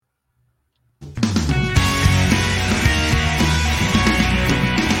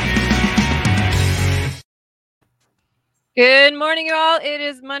Good morning, you all. It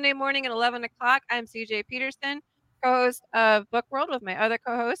is Monday morning at 11 o'clock. I'm CJ Peterson, co-host of Book World with my other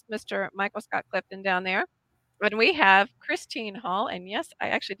co-host, Mr. Michael Scott Clifton down there. And we have Kristine Hall, and yes, I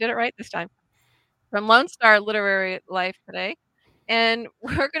actually did it right this time, from Lonestar Literary Life today. And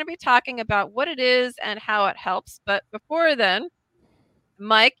we're going to be talking about what it is and how it helps. But before then,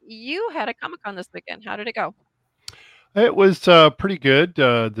 Mike, you had a Comic-Con this weekend. How did it go? It was pretty good.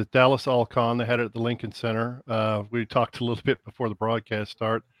 The Dallas All Con, they had it at the Lincoln Center. We talked a little bit before the broadcast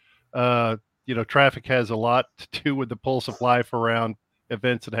start. Traffic has a lot to do with the pulse of life around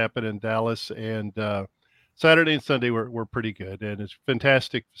events that happen in Dallas. And Saturday and Sunday were pretty good. And it's a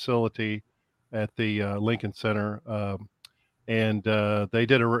fantastic facility at the Lincoln Center. And they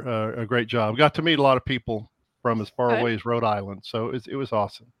did a great job. Got to meet a lot of people from as far Good. away as Rhode Island. So it was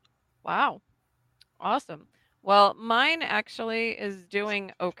awesome. Wow. Awesome. Well, mine actually is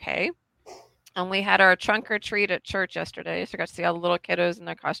doing okay. And we had our trunk or treat at church yesterday. So I got to see all the little kiddos in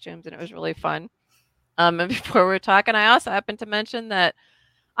their costumes, and it was really fun. And before we were talking, I also happened to mention that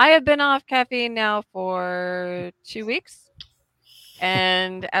I have been off caffeine now for 2 weeks.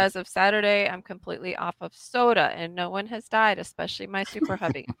 And as of Saturday, I'm completely off of soda, and no one has died, especially my super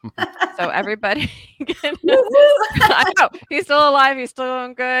hubby. So everybody can, I know he's still alive. He's still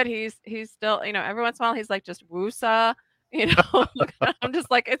doing good. He's still, every once in a while he's like just woosah, I'm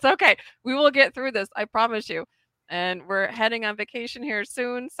just like, it's okay. We will get through this. I promise you. And we're heading on vacation here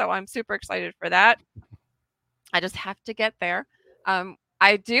soon. So I'm super excited for that. I just have to get there.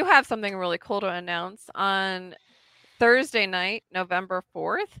 I do have something really cool to announce. On Thursday night, November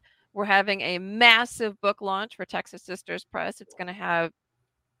 4th, we're having a massive book launch for Texas Sisters Press.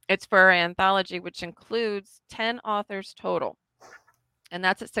 It's for our anthology, which includes 10 authors total. And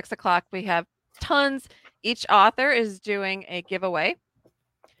that's at 6 o'clock. We have tons. Each author is doing a giveaway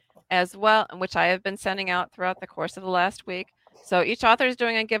as well, which I have been sending out throughout the course of the last week. So each author is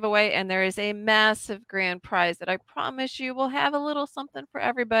doing a giveaway, and there is a massive grand prize that I promise you will have a little something for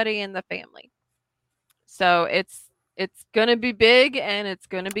everybody in the family. So it's going to be big, and it's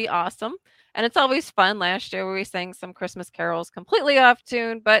going to be awesome. And it's always fun. Last year we sang some Christmas carols completely off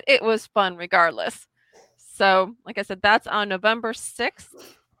tune, but it was fun regardless. So, like I said, that's on November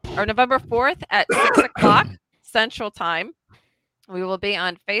 6th or November 4th at 6 o'clock Central Time. We will be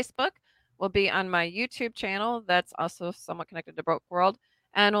on Facebook. We'll be on my YouTube channel. That's also somewhat connected to Broke World.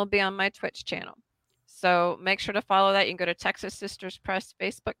 And we'll be on my Twitch channel. So make sure to follow that. You can go to Texas Sisters Press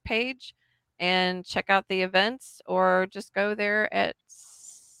Facebook page and check out the events, or just go there at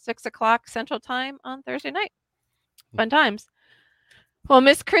 6 o'clock Central Time on Thursday night. Fun times. Well,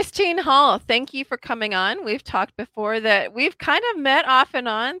 Miss Kristine Hall, thank you for coming on. We've talked before that we've kind of met off and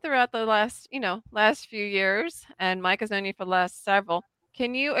on throughout the last few years, and Mike has known you for the last several.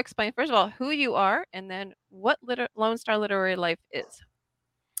 Can you explain, first of all, who you are, and then what Lonestar Literary Life is?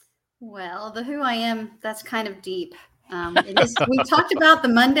 Well, the who I am, that's kind of deep. We talked about the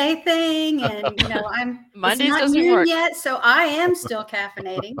Monday thing, and Monday's it's not doesn't noon work yet, so I am still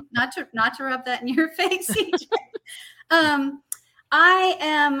caffeinating. Not to rub that in your face, CJ. I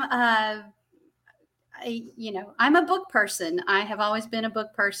am, I'm a book person. I have always been a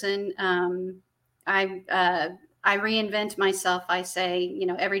book person. I reinvent myself. I say,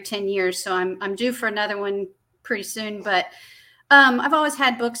 every 10 years. So I'm due for another one pretty soon. But I've always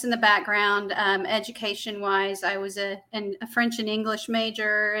had books in the background. Education-wise, I was a French and English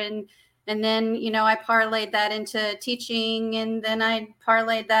major, and then I parlayed that into teaching, and then I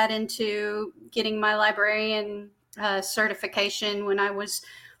parlayed that into getting my librarian certification when I was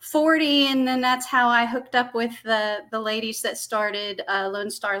 40, and then that's how I hooked up with the ladies that started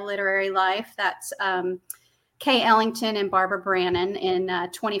Lonestar Literary Life. That's Kay Ellington and Barbara Brannon in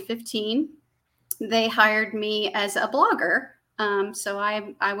 2015. They hired me as a blogger. So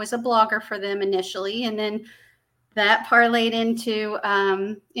I was a blogger for them initially, and then that parlayed into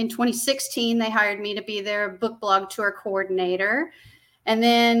in 2016 they hired me to be their book blog tour coordinator. And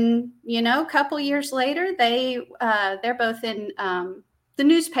then, a couple years later, they're both in the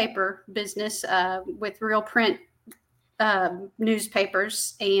newspaper business with real print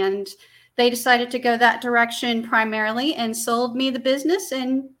newspapers, and they decided to go that direction primarily and sold me the business,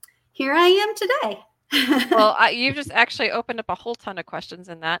 and here I am today. Well, you've just actually opened up a whole ton of questions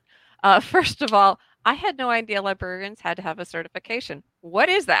in that. First of all, I had no idea librarians had to have a certification. What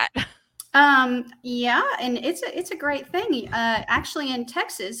is that? Yeah, and it's a great thing. Actually, in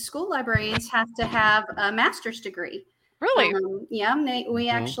Texas, school librarians have to have a master's degree. Really? Yeah, we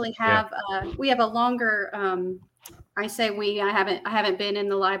actually have we have a longer. I say we. I haven't been in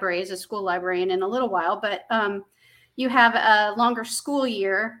the library as a school librarian in a little while, but you have a longer school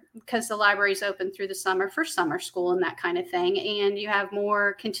year because the library is open through the summer for summer school and that kind of thing. And you have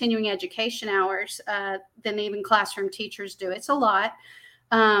more continuing education hours than even classroom teachers do. It's a lot.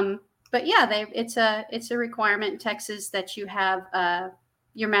 But yeah, it's a requirement in Texas that you have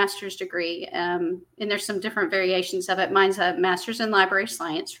your master's degree. And there's some different variations of it. Mine's a master's in library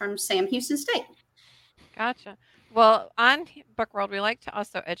science from Sam Houston State. Gotcha. Well, on Book World, we like to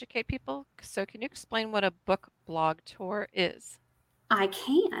also educate people. So, can you explain what a book blog tour is? I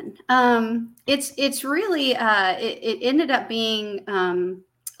can. It's really it ended up being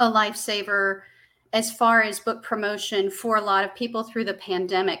a lifesaver as far as book promotion for a lot of people through the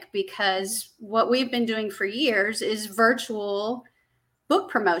pandemic, because what we've been doing for years is virtual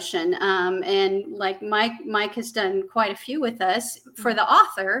book promotion. And like Mike has done quite a few with us. For the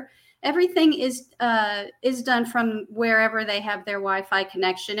author, everything is done from wherever they have their Wi-Fi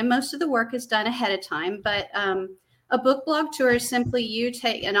connection, and most of the work is done ahead of time. But a book blog tour is simply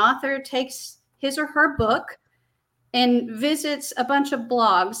an author takes his or her book and visits a bunch of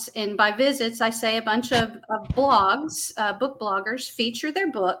blogs. And by visits, I say a bunch of blogs, book bloggers feature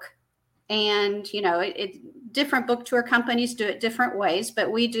their book. And, different book tour companies do it different ways,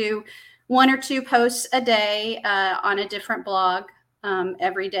 but we do 1 or 2 posts a day on a different blog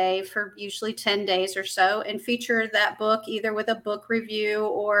every day for usually 10 days or so, and feature that book either with a book review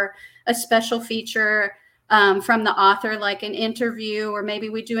or a special feature from the author, like an interview, or maybe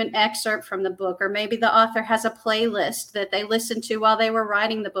we do an excerpt from the book, or maybe the author has a playlist that they listened to while they were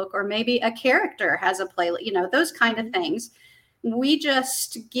writing the book, or maybe a character has a playlist, those kind of things. We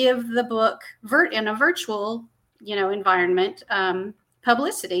just give the book in a virtual, environment,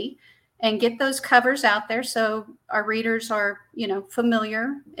 publicity, and get those covers out there so our readers are,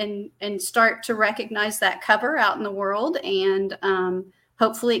 familiar and start to recognize that cover out in the world. And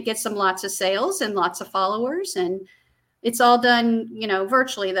hopefully it gets them lots of sales and lots of followers. And it's all done,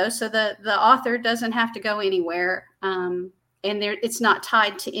 virtually though. So the author doesn't have to go anywhere. And it's not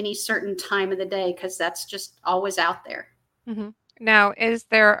tied to any certain time of the day, because that's just always out there. Mm-hmm. Now, is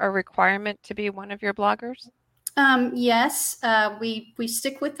there a requirement to be one of your bloggers? Yes, we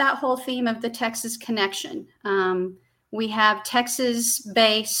stick with that whole theme of the Texas connection. We have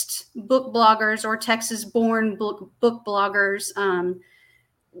Texas-based book bloggers or Texas-born book bloggers,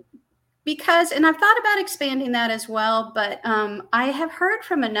 because, and I've thought about expanding that as well, but I have heard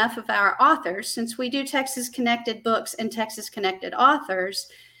from enough of our authors, since we do Texas Connected books and Texas Connected authors,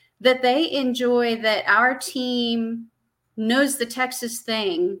 that they enjoy that our team knows the Texas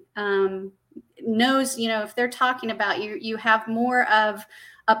thing, knows, if they're talking about you have more of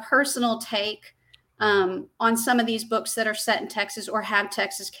a personal take on some of these books that are set in Texas or have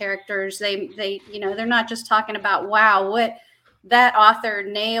Texas characters. They they're not just talking about, wow, what that author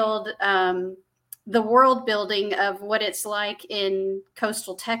nailed, the world building of what it's like in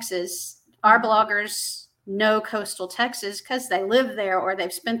coastal Texas. Our bloggers know coastal Texas because they live there or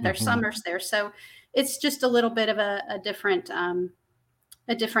they've spent their summers there. So it's just a little bit of a different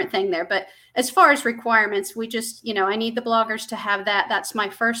thing there. But as far as requirements, we just, I need the bloggers to have that. That's my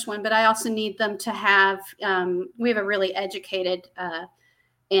first one. But I also need them to have, we have a really educated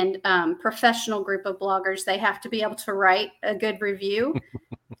and professional group of bloggers. They have to be able to write a good review.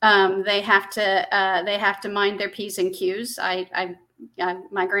 They have to mind their P's and Q's.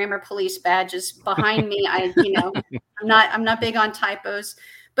 My grammar police badge is behind me. I'm not big on typos,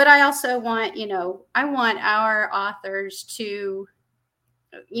 but I also want, I want our authors to,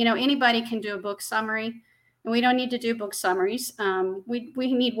 anybody can do a book summary, and we don't need to do book summaries. We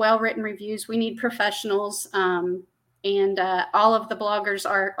need well-written reviews. We need professionals. And all of the bloggers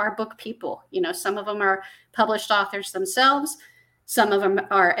are book people. Some of them are published authors themselves. Some of them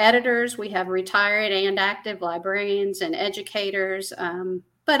are editors. We have retired and active librarians and educators,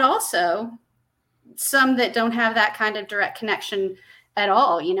 but also some that don't have that kind of direct connection at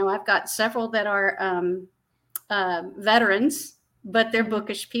all. I've got several that are veterans, but they're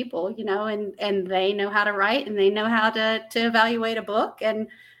bookish people, and they know how to write and they know how to evaluate a book. And,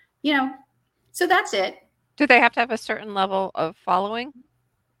 so that's it. Do they have to have a certain level of following?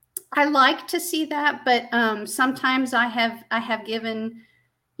 I like to see that, but sometimes I have given,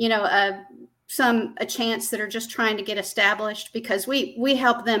 a chance that are just trying to get established, because we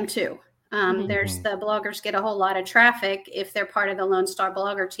help them too. There's the bloggers get a whole lot of traffic if they're part of the Lonestar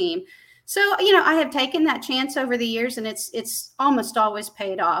blogger team. So, I have taken that chance over the years, and it's almost always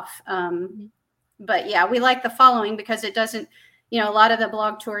paid off. But yeah, we like the following because it doesn't, a lot of the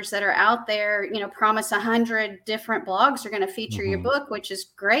blog tours that are out there, promise 100 different blogs are going to feature your book, which is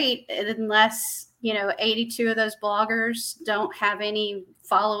great, unless, 82 of those bloggers don't have any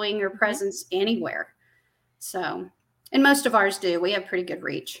following or presence anywhere. So And most of ours do. We have pretty good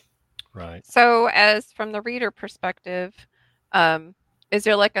reach. Right. So, as from the reader perspective, um, is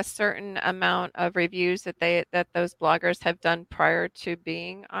there like a certain amount of reviews that those bloggers have done prior to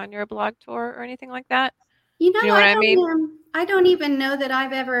being on your blog tour or anything like that? You Do you know, know what I mean? I don't even know that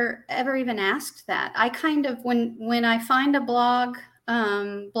I've ever even asked that. I kind of when I find a blogger,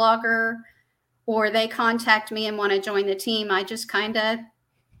 or they contact me and want to join the team, I just kind of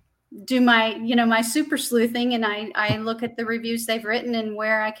do my my super sleuthing, and I look at the reviews they've written and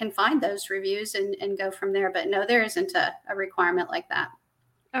where I can find those reviews and go from there. But no, there isn't a requirement like that.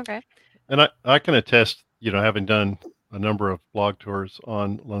 Okay. And I can attest, having done a number of blog tours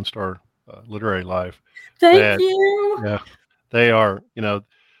on Lonestar Literary Life, Thank that you. yeah, they are,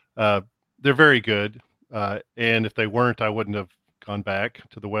 uh, they're very good. And if they weren't, I wouldn't have gone back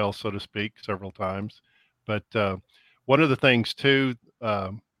to the well, so to speak, several times. But one of the things too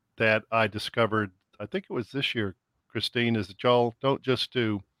that I discovered, I think it was this year, Kristine, is that y'all don't just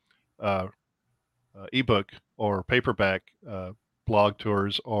do uh, ebook or paperback blog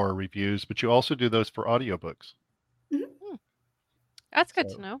tours or reviews, but you also do those for audiobooks. Hmm. That's good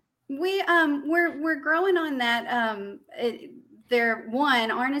to So, know. We're growing on that. There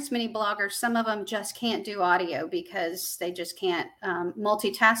aren't as many bloggers. Some of them just can't do audio because they just can't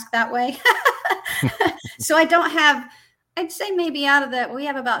multitask that way. So I don't have. I'd say maybe out of that, we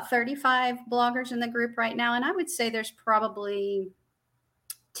have about 35 bloggers in the group right now, and I would say there's probably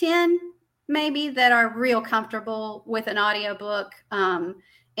 10 maybe that are real comfortable with an audiobook,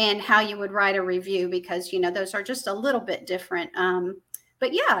 and how you would write a review, because those are just a little bit different.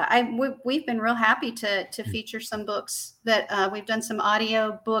 But yeah, we've been real happy to feature some books that we've done some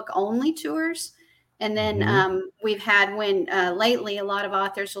audio book only tours. And then we've had when lately a lot of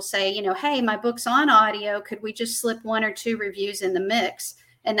authors will say, hey, my book's on audio. Could we just slip one or two reviews in the mix?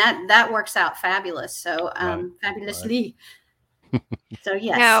 And that works out fabulous. So right, fabulously. So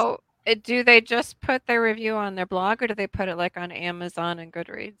yes. Now, do they just put their review on their blog, or do they put it like on Amazon and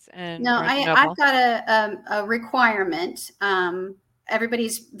Goodreads and No, Barnes and I've Noble? got a requirement. The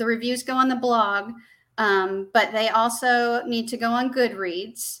reviews go on the blog, but they also need to go on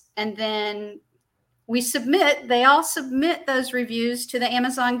Goodreads, and then they all submit those reviews to the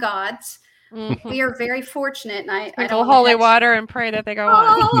Amazon gods. Mhm. We are very fortunate, and I don't Sprinkle want to holy water and pray that they go on.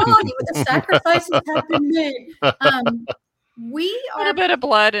 Oh, the sacrifices have been made. We A little are bit of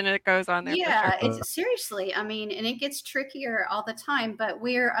blood and it goes on there for Yeah, sure. it's seriously. I mean, and it gets trickier all the time. But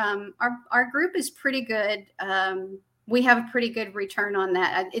we're our group is pretty good. We have a pretty good return on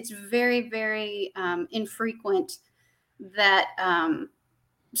that. It's very very infrequent that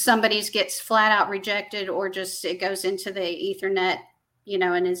somebody's gets flat out rejected, or just it goes into the Ethernet,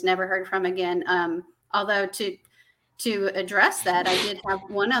 and is never heard from again. Although to address that, I did have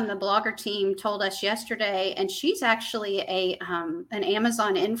one on the blogger team told us yesterday, and she's actually an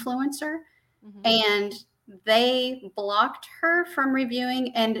Amazon influencer, Mhm. and they blocked her from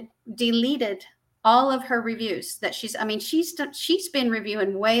reviewing and deleted all of her reviews that she's been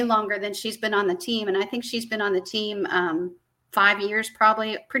reviewing way longer than she's been on the team, and I think she's been on the team 5 years,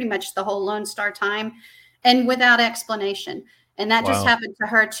 probably pretty much the whole Lonestar time, and without explanation. And that just wow. happened to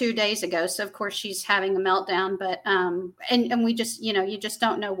her 2 days ago. So of course she's having a meltdown, but and we just you just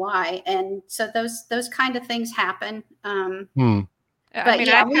don't know why. And so those kind of things happen. Hmm. I But mean,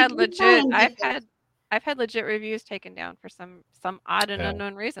 yeah, we try and get those. I've had legit reviews taken down for some odd and Yeah.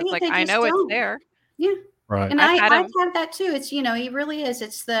 unknown reasons. Like, They I just know it's don't. there. Yeah. Right. And I've had I've them. had that too. It's it really is.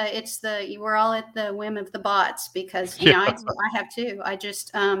 It's we're all at the whim of the bots, because Yeah. I have too. I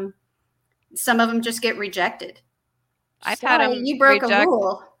just some of them just get rejected. I've had Sorry, them you broke a reject.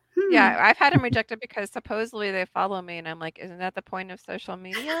 rule. Yeah, I've had them rejected because supposedly they follow me, and I'm like, isn't that the point of social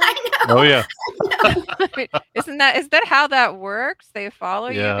media? I Oh know. yeah. Is that how that works? They follow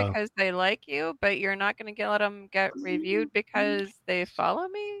you Yeah. because they like you, but you're not going to let them get reviewed because they follow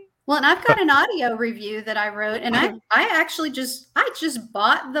me? Well, and I've got an audio review that I wrote, and I actually just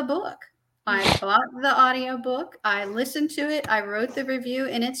bought the book. I bought the audio book. I listened to it. I wrote the review,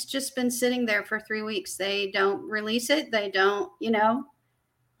 and it's just been sitting there for 3 weeks. They don't release it. They don't,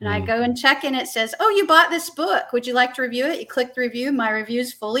 And I Hmm. go and check, and it says, "Oh, you bought this book. Would you like to review it?" You click the review. My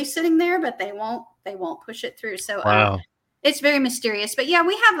review's fully sitting there, but they won't push it through. So Wow. it's very mysterious. But yeah,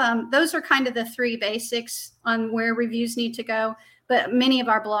 we have those are kind of the three basics on where reviews need to go. But many of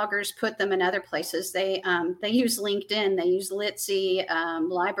our bloggers put them in other places. They use LinkedIn, they use Litzy,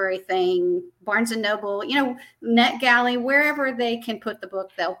 Library Thing, Barnes and Noble, NetGalley, wherever they can put the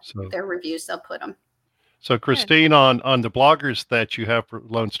book, their reviews, they'll put them. So Kristine, on the bloggers that you have for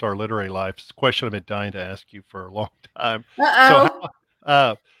Lone Star Literary Life, it's a question I've been dying to ask you for a long time.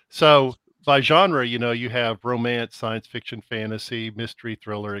 Uh-oh. So by genre, you have romance, science fiction, fantasy, mystery,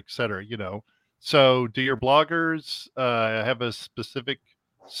 thriller, etc. So do your bloggers have a specific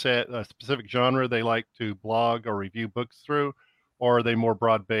genre they like to blog or review books through, or are they more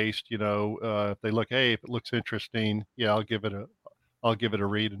broad based? If they look, hey, if it looks interesting, yeah, I'll give it a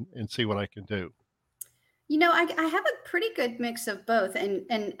read and see what I can do. I have a pretty good mix of both.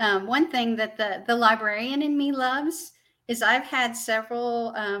 And one thing that the librarian in me loves is I've had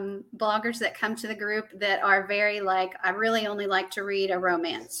several bloggers that come to the group that are very like, I really only like to read a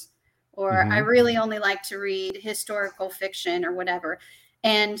romance, or I Hmm. really only like to read historical fiction or whatever.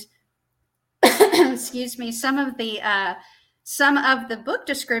 And excuse me, some of the book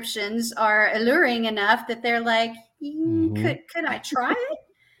descriptions are alluring enough that they're like, Hmm. could I try it?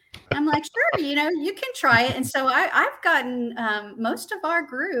 I'm like, sure, you can try it. And so I've gotten most of our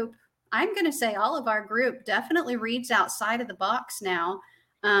group, I'm going to say all of our group definitely reads outside of the box now.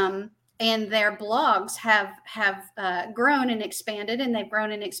 Um, and their blogs have grown and expanded, and they've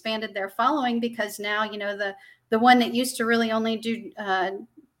grown and expanded their following because now, the one that used to really only do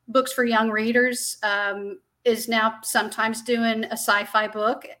books for young readers is now sometimes doing a sci-fi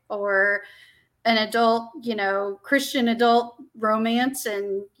book or an adult, Christian adult romance,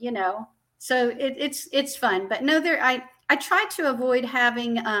 and so it's fun. But no, I try to avoid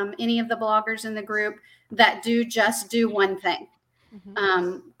having any of the bloggers in the group that just do one thing.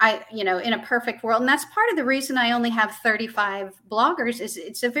 Hmm. In a perfect world, and that's part of the reason I only have 35 bloggers, is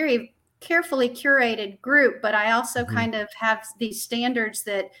it's a very carefully curated group, but I also Hmm. kind of have these standards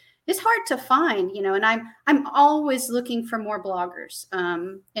that it's hard to find, and I'm always looking for more bloggers.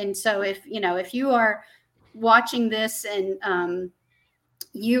 And so if you are watching this and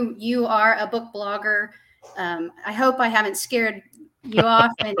you are a book blogger, I hope I haven't scared you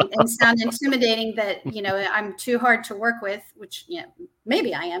off and sound intimidating that I'm too hard to work with, which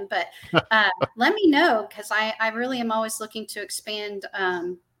maybe I am, but let me know, because I really am always looking to expand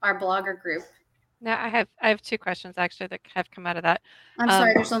our blogger group. Now I have two questions actually that have come out of that. I'm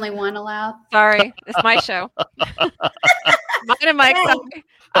sorry, Um, there's only one allowed. sorry, it's my show. Mine and Mike's. Yay.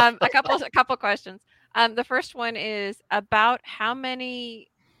 Sorry. A couple questions. The first one is about how many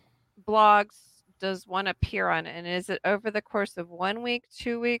blogs does one appear on, and is it over the course of 1 week,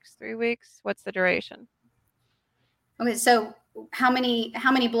 2 weeks, 3 weeks? What's the duration? Okay, so how many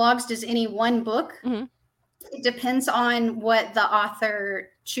blogs does any one book? Hmm. It depends on what the author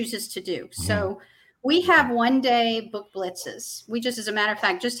chooses to do. Hmm. So we have 1 day book blitzes. We just, as a matter of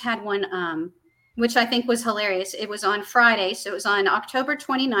fact, just had one, which I think was hilarious. It was on Friday. So it was on October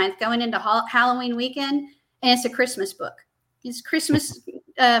 29th, going into Halloween weekend. And it's a Christmas book. It's Christmas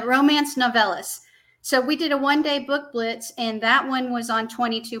romance novellas. So we did a 1 day book blitz, and that one was on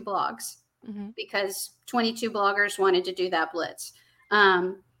 22 blogs Hmm. because 22 bloggers wanted to do that blitz.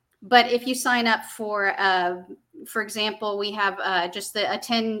 But if you sign up for example, we have just a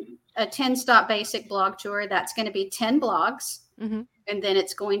 10 stop basic blog tour. That's going to be 10 blogs, Hmm. and then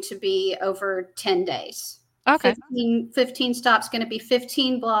it's going to be over 10 days. Okay. 15 stops, going to be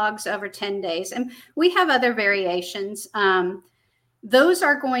 15 blogs over 10 days. And we have other variations. Those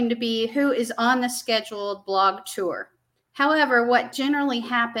are going to be who is on the scheduled blog tour. However, what generally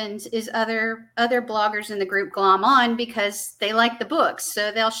happens is other bloggers in the group glom on because they like the books.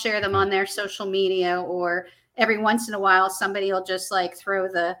 So they'll share them on their social media, or every once in a while somebody will just like throw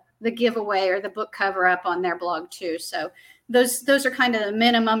the giveaway or the book cover up on their blog too. So those are kind of the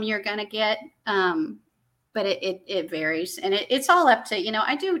minimum you're going to get. But it varies, and it's all up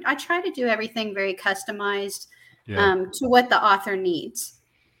to, I try to do everything very customized Yeah. to what the author needs.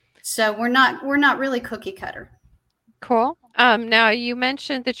 So we're not really cookie cutter. Cool. Now you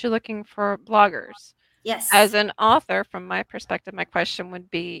mentioned that you're looking for bloggers. As Yes. an author, from my perspective, my question would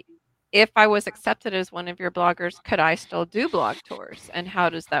be, if I was accepted as one of your bloggers, could I still do blog tours, and how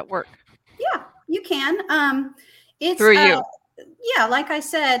does that work? Yeah, you can. It's Through you. yeah, like I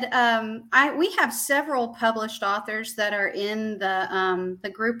said, we have several published authors that are in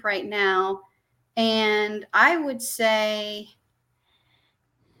the group right now, and I would say,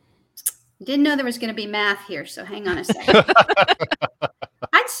 didn't know there was going to be math here, so hang on a second.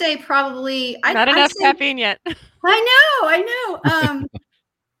 I'd say probably Not I'd enough say caffeine yet. I know.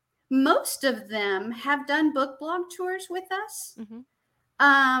 Most of them have done book blog tours with us. Hmm.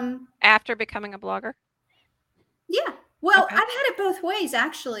 Um, After becoming a blogger? yeah. Well, I've Okay. had it both ways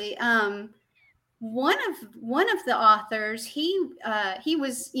actually. One of the authors, he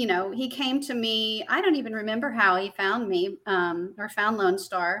was, he came to me. I don't even remember how he found me, or found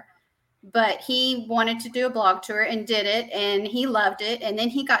Lonestar, but he wanted to do a blog tour and did it, and he loved it. And then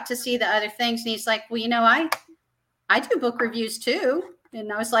he got to see the other things, and he's like, well, I do book reviews too.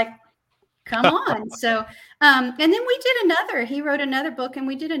 And I was like, come on. So, and then he wrote another book and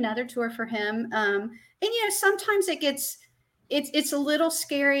we did another tour for him. And, sometimes it's a little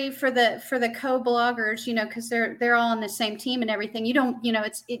scary for the co-bloggers, cause they're all on the same team and everything. You don't, you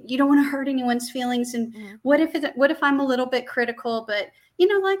don't want to hurt anyone's feelings. And what if I'm a little bit critical, but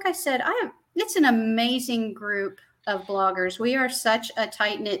like I said, it's an amazing group of bloggers. We are such a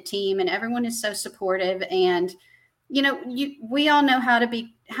tight knit team and everyone is so supportive, and we all know how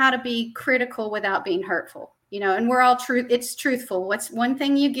to be critical without being hurtful, and we're all it's truthful. What's one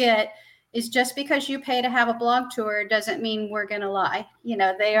thing you get is just because you pay to have a blog tour doesn't mean we're going to lie.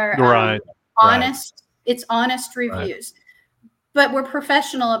 They are honest. Right. It's honest reviews, but we're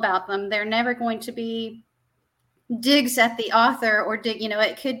professional about them. They're never going to be digs at the author or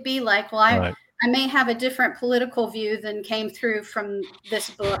it could be like, well, I may have a different political view than came through from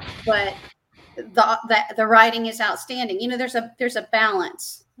this book, but the writing is outstanding. There's a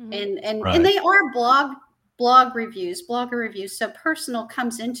balance, and they are blogger reviews. So personal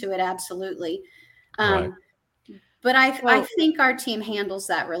comes into it. Absolutely. But I think our team handles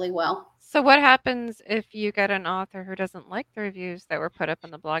that really well. So what happens if you get an author who doesn't like the reviews that were put up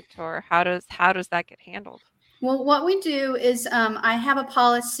in the blog tour? How does that get handled? Well, what we do is I have a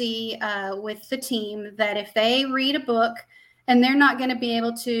policy with the team that if they read a book and they're not going to be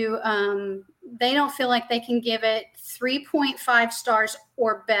able to, they don't feel like they can give it 3.5 stars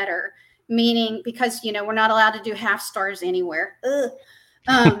or better, meaning because, we're not allowed to do half stars anywhere.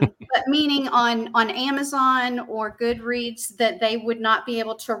 But meaning on Amazon or Goodreads that they would not be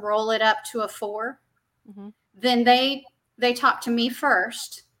able to roll it up to a 4, then they talk to me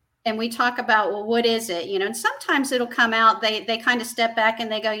first. And we talk about, well, what is it? And sometimes it'll come out, they kind of step back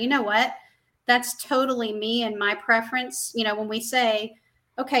and they go, you know what? That's totally me and my preference. When we say,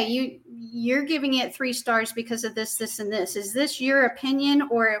 okay, you're giving it 3 stars because of this, this, and this. Is this your opinion?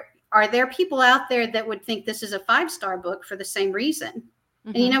 Or are there people out there that would think this is a 5-star book for the same reason?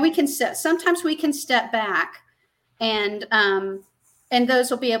 And, sometimes we can step back and those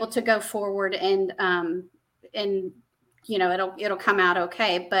will be able to go forward and it'll come out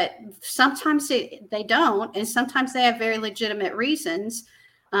okay, but sometimes they don't, and sometimes they have very legitimate reasons.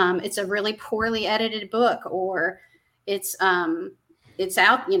 It's a really poorly edited book, or it's out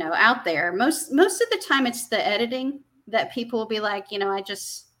there. Most of the time, it's the editing that people will be like,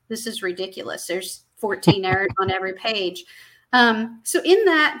 this is ridiculous. There's 14 errors on every page. So in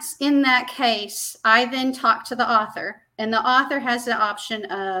that case, I then talk to the author, and the author has the option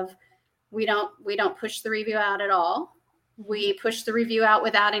of we don't push the review out at all. We push the review out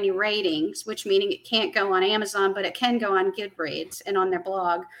without any ratings, which meaning it can't go on Amazon, but it can go on Goodreads and on their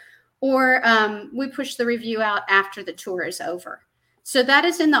blog. Or we push the review out after the tour is over. So that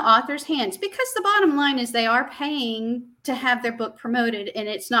is in the author's hands, because the bottom line is they are paying to have their book promoted, and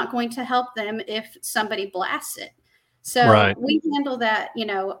it's not going to help them if somebody blasts it. So we handle that,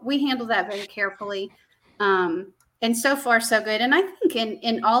 very carefully. And so far, so good. And I think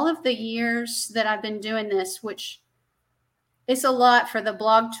in all of the years that I've been doing this, which it's a lot for the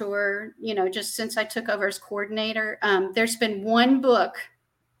blog tour, just since I took over as coordinator, there's been one book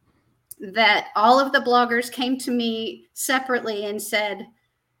that all of the bloggers came to me separately and said,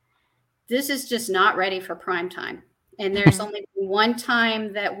 this is just not ready for prime time. And there's only one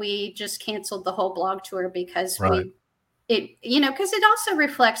time that we just canceled the whole blog tour because because it also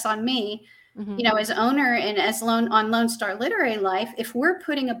reflects on me, as owner and as on Lonestar Literary Life. If we're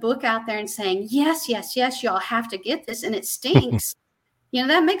putting a book out there and saying, yes, y'all have to get this, and it stinks,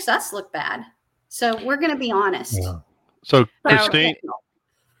 that makes us look bad. So we're going to be honest. Yeah.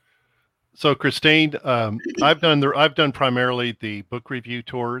 So Kristine, I've done primarily the book review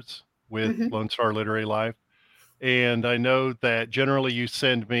tours with Lonestar Literary Life. And I know that generally you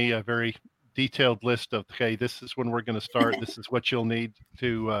send me a very detailed list of, okay, this is when we're going to start. This is what you'll need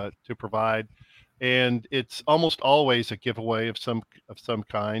to provide. And it's almost always a giveaway of some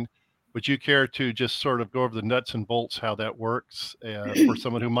kind. Would you care to just sort of go over the nuts and bolts, how that works for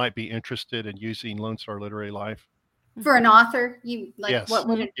someone who might be interested in using Lonestar Literary Life? For an author, yes.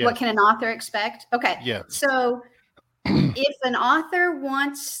 What can an author expect? Okay. Yes. So if an author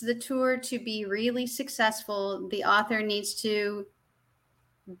wants the tour to be really successful, the author needs to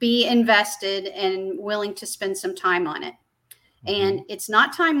be invested and willing to spend some time on it. And it's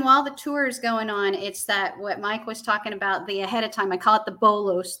not time while the tour is going on. It's that what Mike was talking about, the ahead of time. I call it the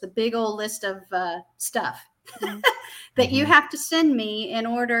bolos, the big old list of stuff that you have to send me in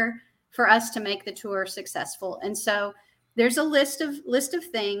order for us to make the tour successful. And so there's a list of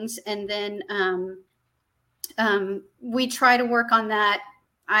things. And then we try to work on that,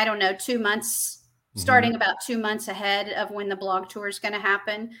 2 months, starting about 2 months ahead of when the blog tour is going to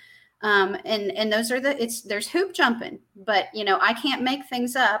happen. And those are there's hoop jumping, but I can't make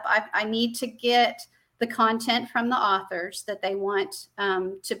things up. I need to get the content from the authors that they want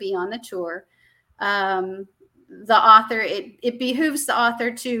to be on the tour. The author, it behooves the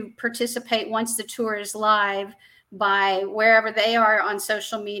author to participate once the tour is live by wherever they are on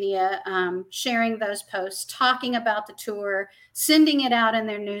social media, sharing those posts, talking about the tour, sending it out in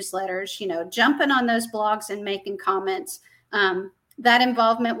their newsletters, jumping on those blogs and making comments. That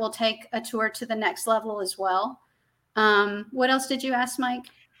involvement will take a tour to the next level as well. What else did you ask, Mike?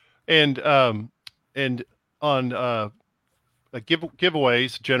 And on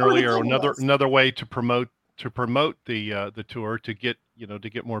giveaways generally are another way to promote the tour, to get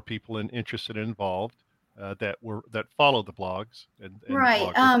more people interested and involved, that follow the blogs and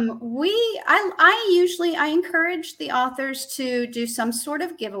right. I encourage the authors to do some sort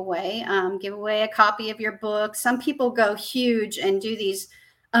of giveaway. Give away a copy of your book. Some people go huge and do these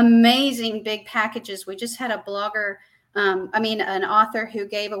amazing big packages. We just had a blogger, an author who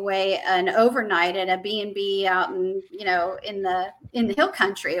gave away an overnight at a B&B out in the hill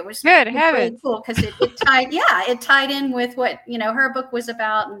country. It was really cool because it tied in with what her book was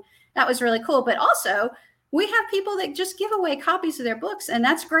about, and that was really cool. But also, we have people that just give away copies of their books, and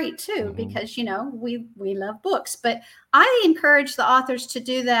that's great too, because we love books. But I encourage the authors to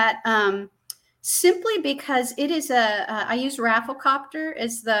do that simply because it is I use Rafflecopter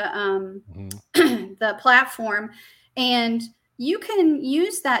as the the platform, and you can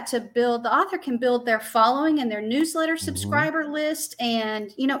use that to build. The author can build their following and their newsletter subscriber list,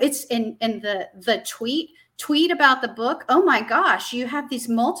 and it's in the tweet about the book. Oh my gosh, you have these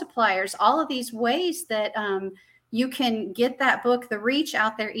multipliers, all of these ways that you can get that book, the reach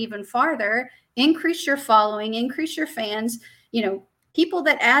out there even farther, increase your following, increase your fans. People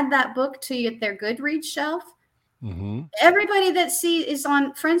that add that book to their Goodreads shelf, everybody that is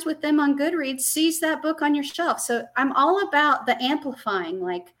on friends with them on Goodreads sees that book on your shelf. So I'm all about the amplifying,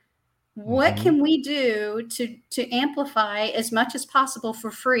 like what can we do to amplify as much as possible for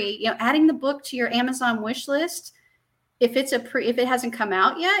free? Adding the book to your Amazon wish list. If it hasn't come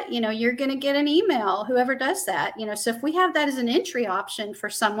out yet, you're going to get an email, whoever does that, so if we have that as an entry option for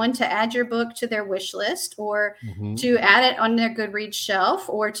someone to add your book to their wish list, or to add it on their Goodreads shelf,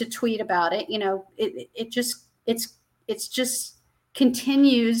 or to tweet about it, it's just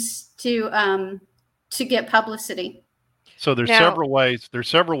continues to get publicity. So there's several ways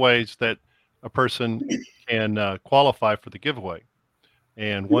that a person can qualify for the giveaway.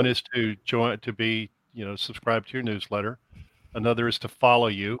 And one is to subscribe to your newsletter. Another is to follow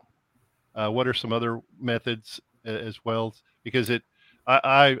you. What are some other methods as well? Because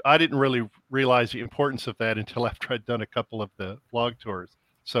I didn't really realize the importance of that until after I'd done a couple of the blog tours.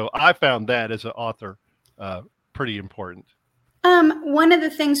 So I found that as an author pretty important. One of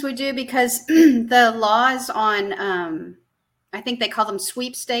the things we do, because the laws on, I think they call them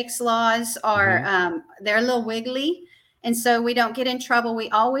sweepstakes laws, are they're a little wiggly. And so we don't get in trouble. We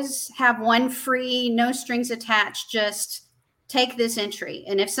always have one free, no strings attached, just take this entry.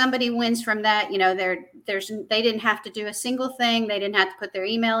 And if somebody wins from that, they didn't have to do a single thing. They didn't have to put their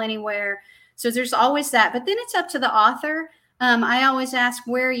email anywhere. So there's always that. But then it's up to the author. I always ask,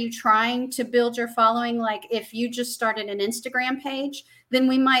 where are you trying to build your following? Like if you just started an Instagram page, then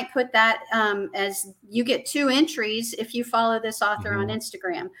we might put that as you get 2 entries if you follow this author on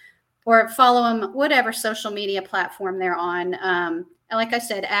Instagram, or follow them, whatever social media platform they're on. Like I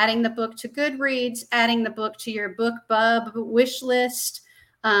said, adding the book to Goodreads, adding the book to your BookBub wish list,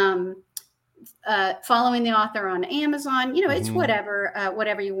 following the author on Amazon. It's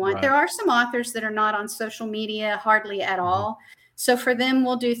whatever you want. Right. There are some authors that are not on social media hardly at all. So for them,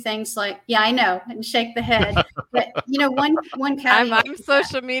 we'll do things like, yeah, I know, and shake the head. But one caveat. I'm a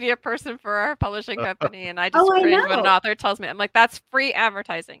social media person for our publishing company, and I just cringe when an author tells me, I'm like, that's free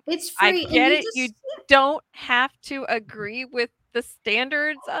advertising. It's free. I get it. You don't have to agree with the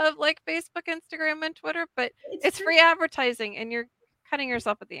standards of like Facebook, Instagram, and Twitter, but it's free advertising, and you're cutting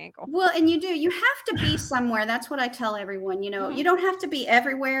yourself at the ankle. Well, and you have to be somewhere. That's what I tell everyone. You don't have to be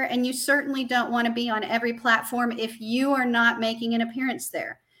everywhere, and you certainly don't want to be on every platform if you are not making an appearance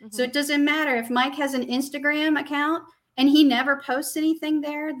there. So it doesn't matter if Mike has an Instagram account and he never posts anything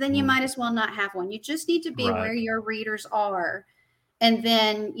there, then you might as well not have one. You just need to be where your readers are, and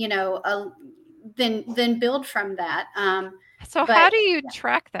then then build from that. So how do you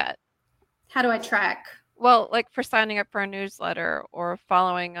track that? How do I track? Well, like for signing up for a newsletter or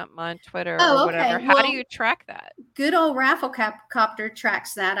following up on Twitter or whatever. How do you track that? Good old Rafflecopter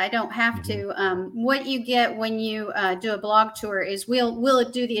tracks that. I don't have to. What you get when you do a blog tour is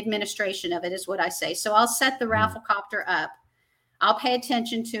we'll do the administration of it, is what I say. So I'll set the Rafflecopter up. I'll pay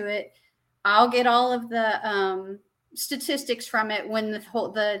attention to it. I'll get all of the statistics from it when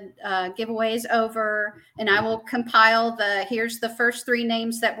the giveaway is over, and I will compile here's the first 3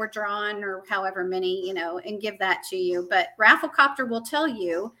 names that were drawn, or however many, and give that to you. But Rafflecopter will tell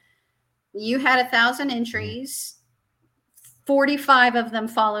you had 1,000 entries. 45 of them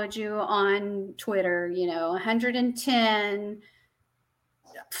followed you on Twitter, 110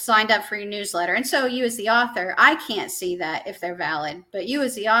 signed up for your newsletter. And so you as the author, I can't see that if they're valid, but you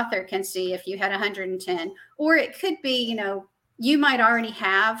as the author can see if you had 110. Or it could be, you might already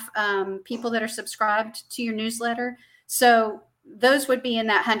have people that are subscribed to your newsletter. So those would be in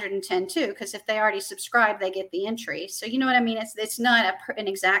that 110 too, because if they already subscribe, they get the entry. So you know what I mean? It's not an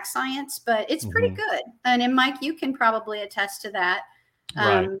exact science, but it's pretty good. And then Mike, you can probably attest to that.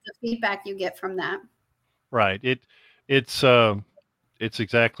 The feedback you get from that. Right. It's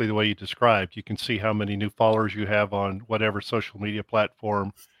exactly the way you described. You can see how many new followers you have on whatever social media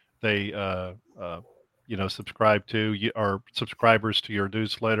platform they subscribe to, or subscribers to your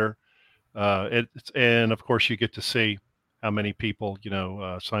newsletter. And of course you get to see how many people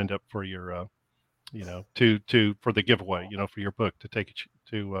signed up for your for the giveaway, for your book, to take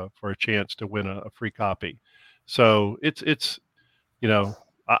for a chance to win a free copy. So it's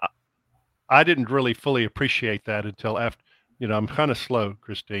I didn't really fully appreciate that until after. I'm kind of slow,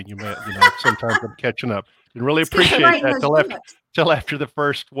 Kristine. Sometimes I'm catching up. Didn't really appreciate that till after the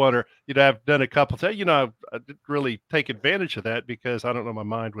first one, or I've done a couple. I didn't really take advantage of that because I don't know, my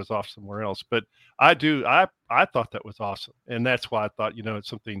mind was off somewhere else. But I do. I thought that was awesome, and that's why I thought it's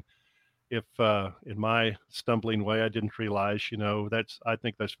something. If in my stumbling way I didn't realize, I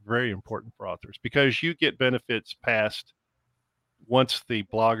think that's very important for authors, because you get benefits past. Once the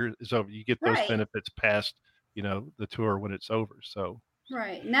blogger is over, you get those benefits past, the tour when it's over. So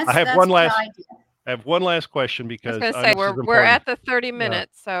and I have one last. I have one last question, because I was going to say we're at the 30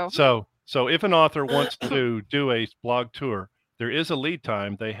 minutes. So if an author wants to do a blog tour, there is a lead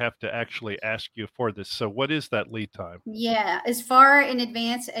time. They have to actually ask you for this. So what is that lead time? Yeah, as far in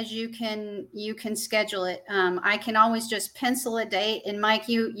advance as you can schedule it. I can always just pencil a date, and Mike,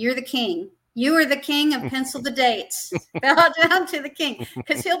 you're the king. You are the king of pencil the dates. Bow down to the king,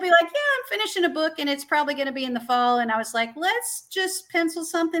 because he'll be like, yeah, I'm finishing a book and it's probably going to be in the fall. And I was like, let's just pencil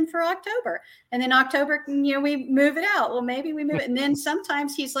something for October. And then October, we move it out. Well, maybe we move it. And then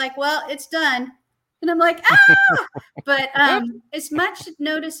sometimes he's like, well, it's done. And I'm like, but as much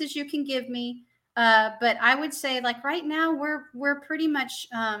notice as you can give me. But I would say, like, right now we're pretty much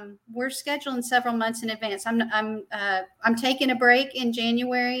we're scheduling several months in advance. I'm taking a break in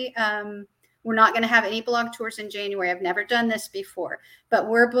January. We're not going to have any blog tours in January. I've never done this before, but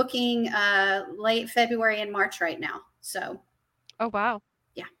we're booking late February and March right now. So. Oh, wow.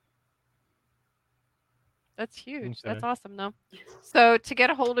 Yeah. That's huge. Okay. That's awesome, though. So to get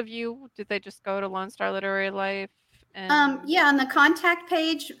a hold of you, did they just go to Lonestar Literary Life? Yeah, on the contact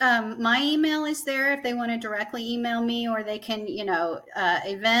page, my email is there if they want to directly email me, or they can,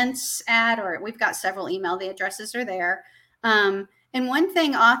 events or we've got several email. The addresses are there. And one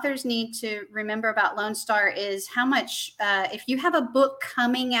thing authors need to remember about Lonestar is how much, if you have a book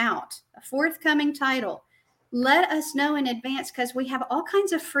coming out, a forthcoming title, let us know in advance, because we have all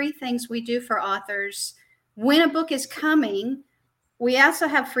kinds of free things we do for authors when a book is coming. We also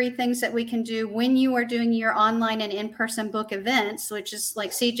have free things that we can do when you are doing your online and in-person book events, which is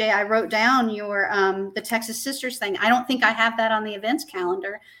like, CJ, I wrote down your the Texas Sisters thing. I don't think I have that on the events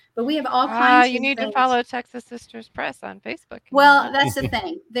calendar, but we have all kinds of things. You need to follow Texas Sisters Press on Facebook. Well, that's the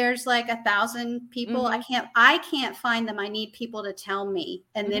thing. There's like 1,000 people. Mm-hmm. I can't find them. I need people to tell me,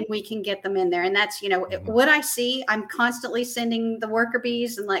 and then we can get them in there. And that's, what I see. I'm constantly sending the worker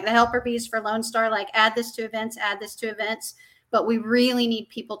bees and like the helper bees for Lonestar, like add this to events. But we really need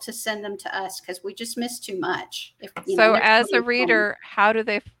people to send them to us, because we just miss too much. So as a reader, how do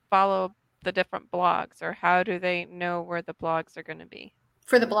they follow the different blogs, or how do they know where the blogs are going to be?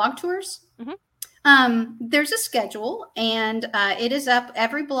 For the blog tours? Mm-hmm. There's a schedule, and it is up.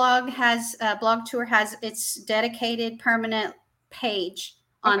 Every blog tour has its dedicated permanent page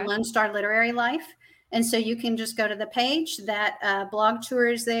on Lonestar Literary Life. And so you can just go to the page. That blog tour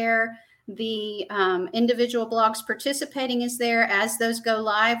is there. The individual blogs participating is there. As those go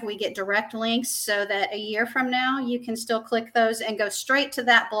live, we get direct links, so that a year from now, you can still click those and go straight to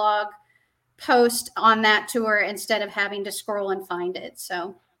that blog post on that tour instead of having to scroll and find it.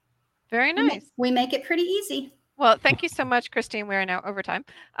 So very nice. We make it pretty easy. Well, thank you so much, Kristine. We are now over time.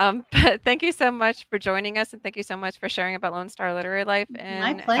 But thank you so much for joining us, and thank you so much for sharing about Lonestar Literary Life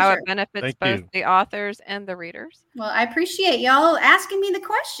and how it benefits both the authors and the readers. Well, I appreciate y'all asking me the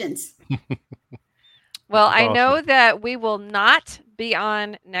questions. Well, It's I know awesome. that we will not be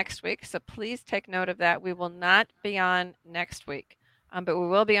on next week, so please take note of that. We will not be on next week, but we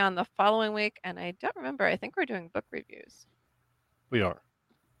will be on the following week. And I don't remember. I think we're doing book reviews. We are.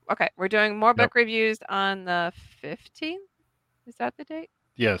 Okay, we're doing more Yep. book reviews on the 15th. Is that the date?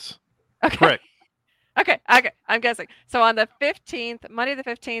 Yes. Okay. Correct. Okay, I'm guessing. So on the 15th, Monday the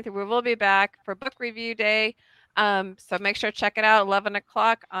 15th, we will be back for book review day. So make sure to check it out, 11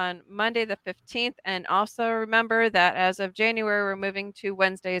 o'clock on Monday the 15th. And also remember that as of January, we're moving to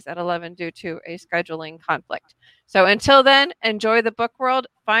Wednesdays at 11 due to a scheduling conflict. So until then, enjoy the book world,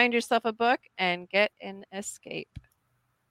 find yourself a book, and get an escape.